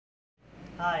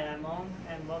Hi, I'm Om,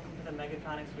 and welcome to the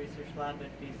Mechatronics Research Lab at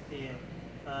BCA.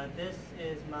 This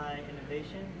is my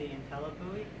innovation, the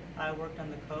IntelliBuoy. I worked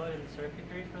on the code and the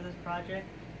circuitry for this project,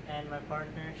 and my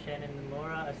partner Shannon and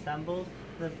Laura assembled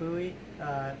the buoy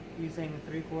using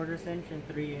 3/4 inch and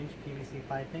 3-inch PVC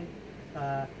piping.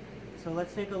 So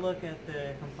let's take a look at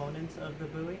the components of the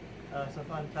buoy. So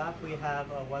on top we have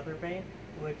a weather vane,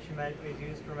 which is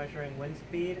used for measuring wind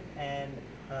speed and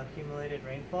accumulated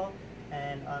rainfall.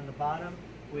 And on the bottom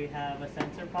we have a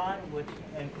sensor pod, which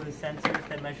includes sensors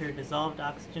that measure dissolved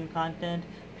oxygen content,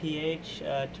 pH,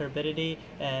 turbidity,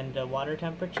 and water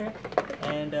temperature.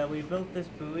 And we built this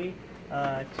buoy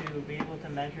to be able to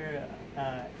measure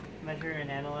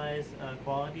and analyze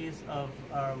qualities of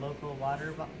our local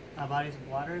water bodies of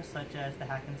water, such as the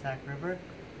Hackensack River.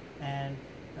 And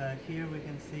here we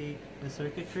can see the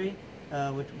circuitry,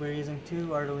 which we're using two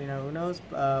Arduino Unos,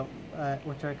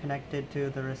 which are connected to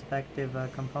the respective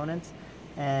components.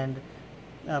 And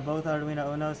both Arduino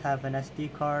Unos have an SD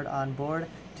card on board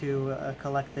to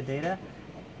collect the data.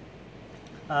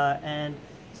 And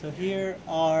so here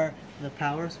are the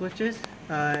power switches,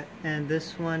 and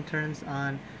this one turns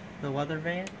on the weather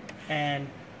vane, and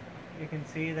you can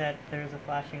see that there's a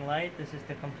flashing light. This is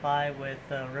to comply with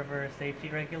river safety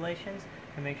regulations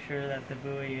to make sure that the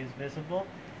buoy is visible.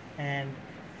 And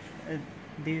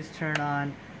these turn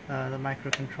on the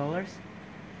microcontrollers.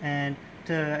 And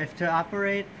to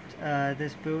operate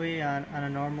this buoy on a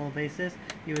normal basis,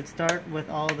 you would start with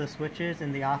all the switches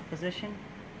in the off position,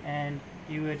 and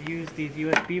you would use these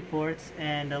USB ports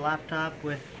and a laptop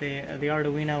with the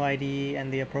Arduino IDE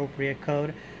and the appropriate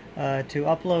code to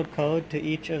upload code to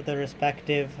each of the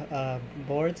respective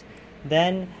boards.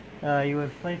 Then you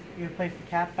would place the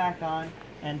cap back on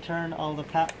and turn all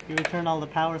the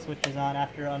power switches on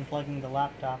after unplugging the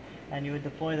laptop, and you would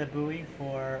deploy the buoy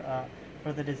for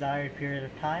the desired period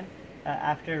of time.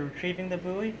 After retrieving the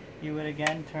buoy, you would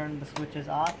again turn the switches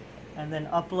off and then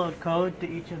upload code to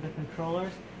each of the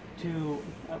controllers,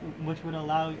 which would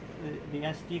allow the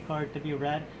SD card to be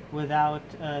read without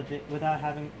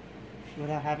having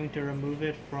to remove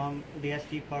it from the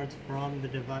SD cards from the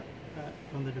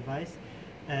device.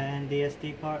 And the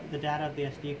data of the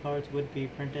SD cards would be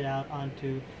printed out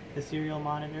onto the serial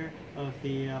monitor of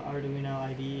the Arduino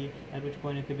IDE, at which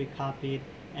point it could be copied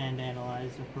and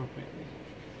analyzed appropriately.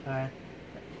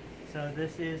 So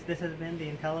this has been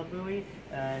the IntelliBuoy.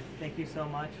 Thank you so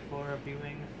much for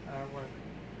viewing our work.